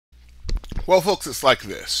Well, folks, it's like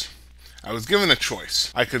this. I was given a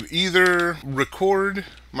choice. I could either record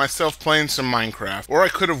myself playing some Minecraft, or I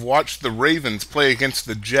could have watched the Ravens play against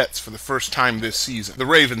the Jets for the first time this season. The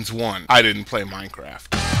Ravens won. I didn't play Minecraft.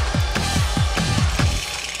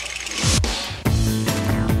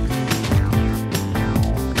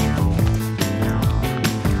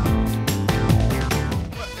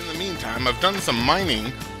 But in the meantime, I've done some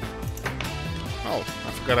mining. Oh,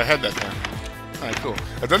 I forgot I had that down. Alright, cool.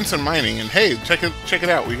 I've done some mining, and hey, check it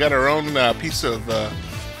out. We got our own piece of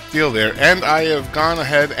deal there, and I have gone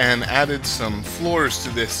ahead and added some floors to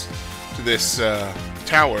this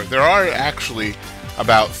tower. There are actually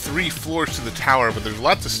about 3 floors to the tower, but there's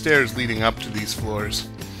lots of stairs leading up to these floors.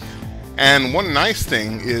 And one nice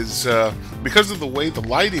thing is, because of the way the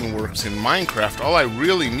lighting works in Minecraft, all I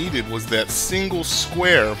really needed was that single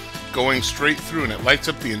square going straight through, and it lights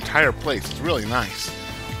up the entire place. It's really nice.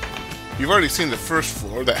 You've already seen the first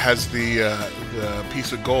floor that has the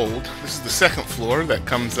piece of gold. This is the second floor that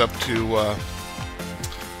comes up to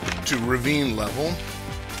ravine level.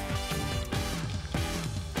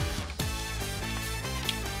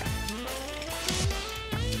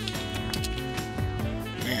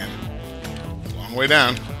 Man, long way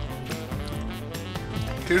down.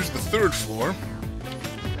 Here's the third floor.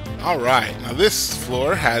 Alright, now this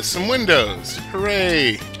floor has some windows.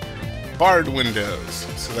 Hooray! Barred windows,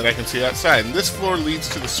 so that I can see outside. And this floor leads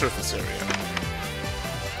to the surface area.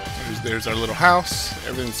 There's our little house.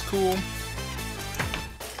 Everything's cool.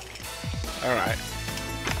 Alright.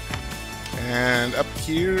 And up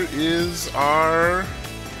here is our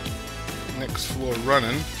next floor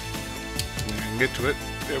running. I can get to it.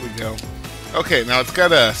 There we go. Okay, now it's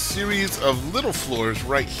got a series of little floors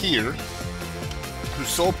right here, whose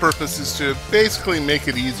sole purpose is to basically make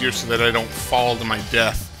it easier so that I don't fall to my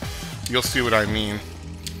death. You'll see what I mean.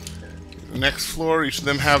 The next floor, each of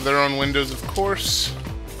them have their own windows, of course.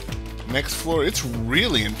 Next floor, it's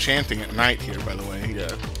really enchanting at night here, by the way.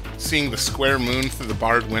 Seeing the square moon through the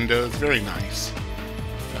barred windows, very nice.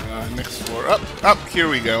 Next floor, up, here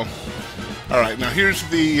we go. Alright, now here's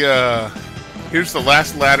the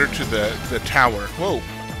last ladder to the tower. Whoa,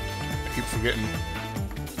 I keep forgetting.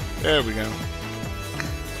 There we go.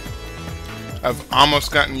 I've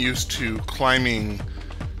almost gotten used to climbing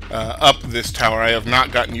up this tower. I have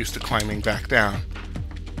not gotten used to climbing back down.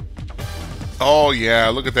 Oh yeah,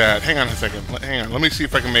 look at that. Hang on a second. Hang on. Let me see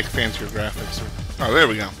if I can make fancier graphics. Oh, there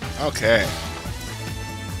we go. Okay.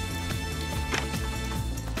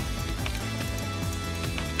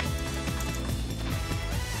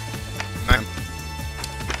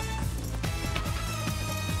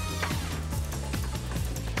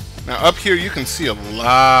 Now up here you can see a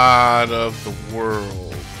lot of the world.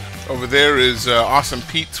 Over there is Awesome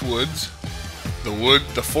Pete's woods.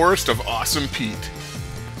 The forest of Awesome Pete.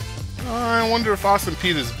 I wonder if Awesome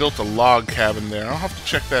Pete has built a log cabin there. I'll have to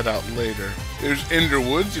check that out later. There's Ender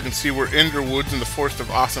Woods. You can see where Ender Woods and the forest of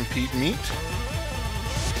Awesome Pete meet.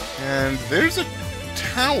 And there's a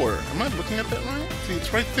tower. Am I looking at that right? See,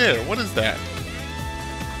 it's right there. What is that?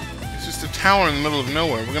 It's just a tower in the middle of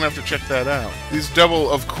nowhere. We're going to have to check that out. These double,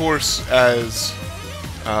 of course, as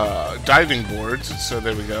diving boards, so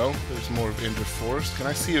there we go. There's more of Ender Forest. Can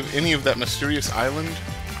I see any of that mysterious island?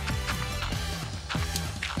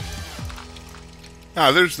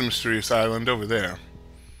 Ah, there's the mysterious island over there.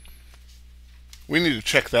 We need to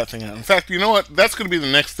check that thing out. In fact, you know what? That's going to be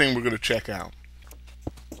the next thing we're going to check out.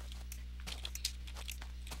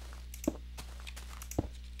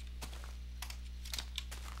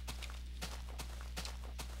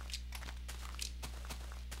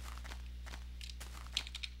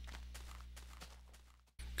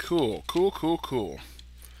 Cool.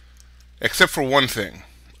 Except for one thing.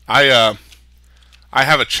 I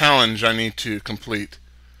have a challenge I need to complete.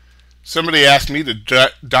 Somebody asked me to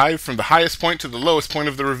dive from the highest point to the lowest point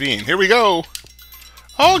of the ravine. Here we go!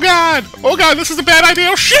 Oh god! Oh god, this is a bad idea!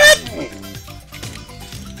 Oh shit!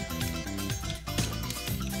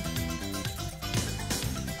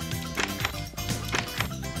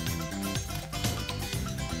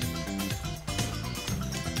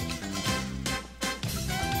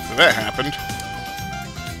 So that happened.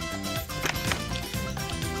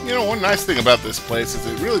 You know, one nice thing about this place is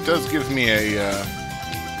it really does give me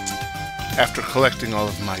after collecting all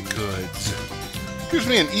of my goods, gives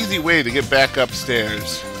me an easy way to get back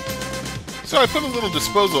upstairs. So I put a little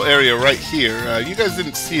disposal area right here. You guys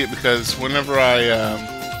didn't see it because whenever I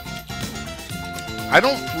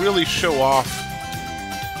don't really show off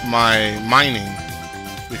my mining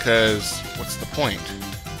because what's the point?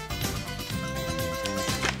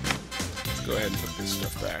 Let's go ahead and put this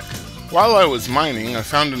stuff back. While I was mining, I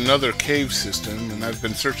found another cave system, and I've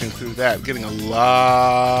been searching through that, getting a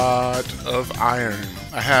lot of iron.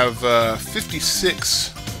 I have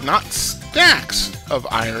 56, not stacks of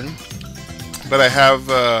iron, but I have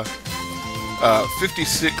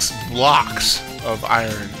 56 blocks of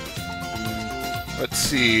iron. Let's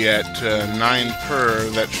see, at 9 per,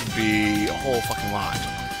 that should be a whole fucking lot.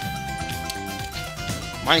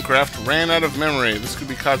 Minecraft ran out of memory. This could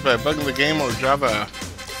be caused by a bug in the game or Java.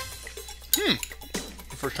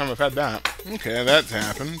 First time I've had that. Okay, that's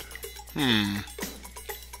happened.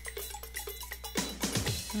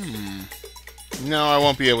 No, I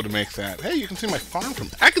won't be able to make that. Hey, you can see my farm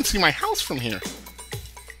from... I can see my house from here.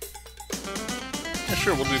 Yeah,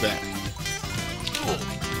 sure, we'll do that.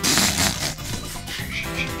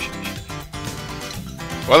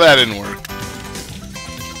 Well, that didn't work.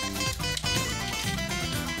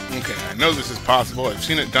 Okay, I know this is possible. I've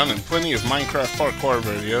seen it done in plenty of Minecraft parkour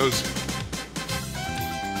videos.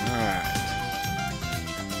 Alright.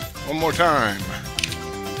 One more time.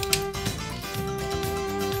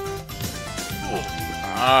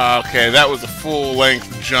 Okay, that was a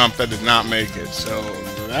full-length jump. That did not make it, so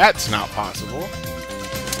that's not possible.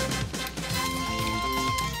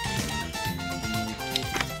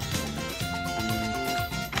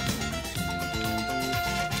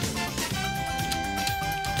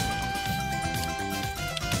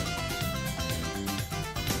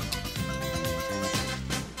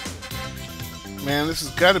 Man, this has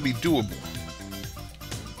got to be doable.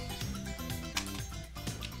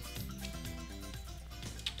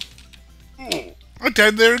 I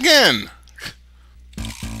died there again!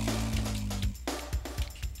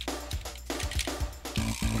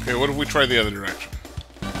 Okay, what if we try the other direction?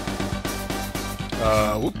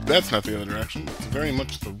 Whoop, that's not the other direction. It's very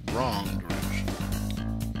much the wrong direction.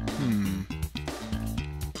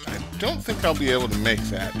 I don't think I'll be able to make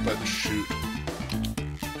that, but shoot.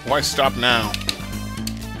 Why stop now?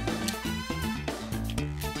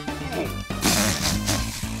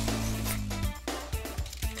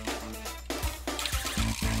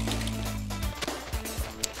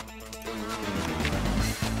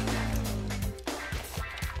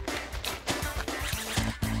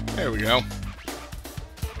 There we go.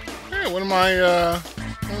 Hey, one of my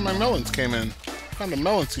melons came in. Found a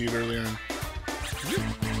melon seed earlier.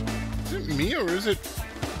 Is it me or is it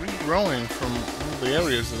regrowing from one of the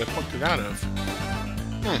areas that I plucked it out of?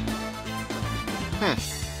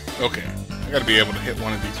 Okay, I gotta be able to hit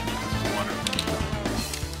one of these with water.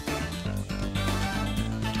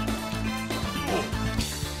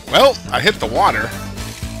 Well, I hit the water.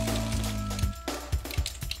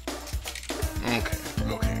 Okay.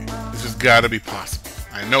 This has got to be possible.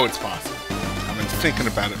 I know it's possible. I've been thinking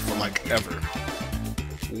about it for like ever.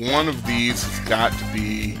 One of these has got to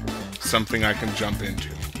be something I can jump into.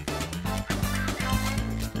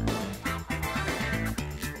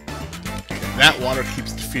 Okay, that water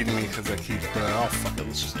keeps defeating me because I keep... oh, fuck it.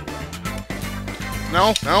 Let's just do it.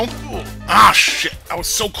 No. Ah, shit. I was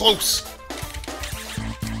so close.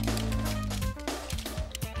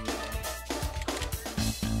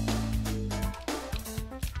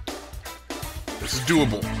 This is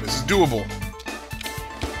doable.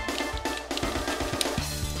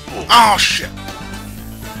 Oh, shit.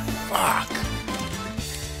 Fuck.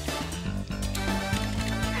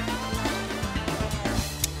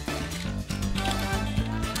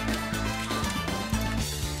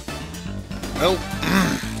 Well,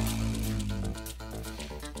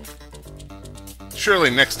 surely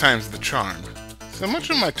next time's the charm. So much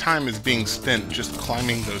of my time is being spent just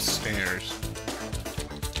climbing those stairs.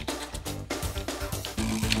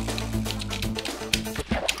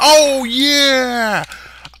 Oh yeah!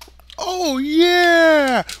 Oh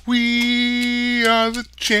yeah! We are the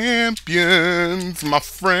champions, my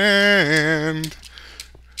friend.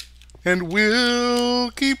 And we'll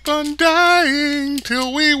keep on dying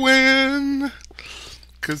till we win.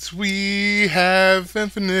 'Cause we have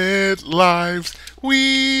infinite lives.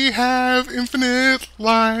 We have infinite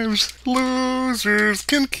lives. Losers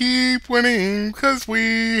can keep winning 'cause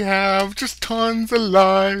we have just tons of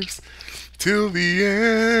lives. Till the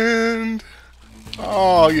end.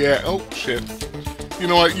 Oh yeah. Oh shit. You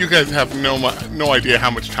know what? You guys have no idea how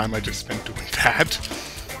much time I just spent doing that.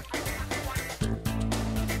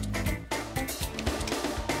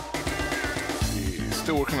 Let's see.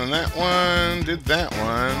 Still working on that one. Did that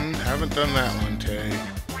one. Haven't done that one, Tay.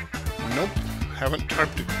 Nope. Haven't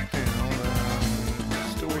tarped it down.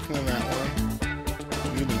 Still working on that one.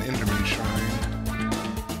 Need an Enderman shrine.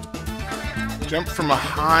 Jump from a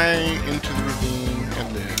high into the ravine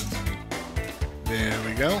and live. There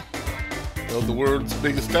we go. Build the world's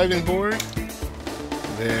biggest diving board.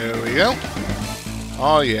 There we go.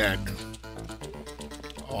 Oh yeah.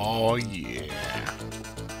 Oh yeah.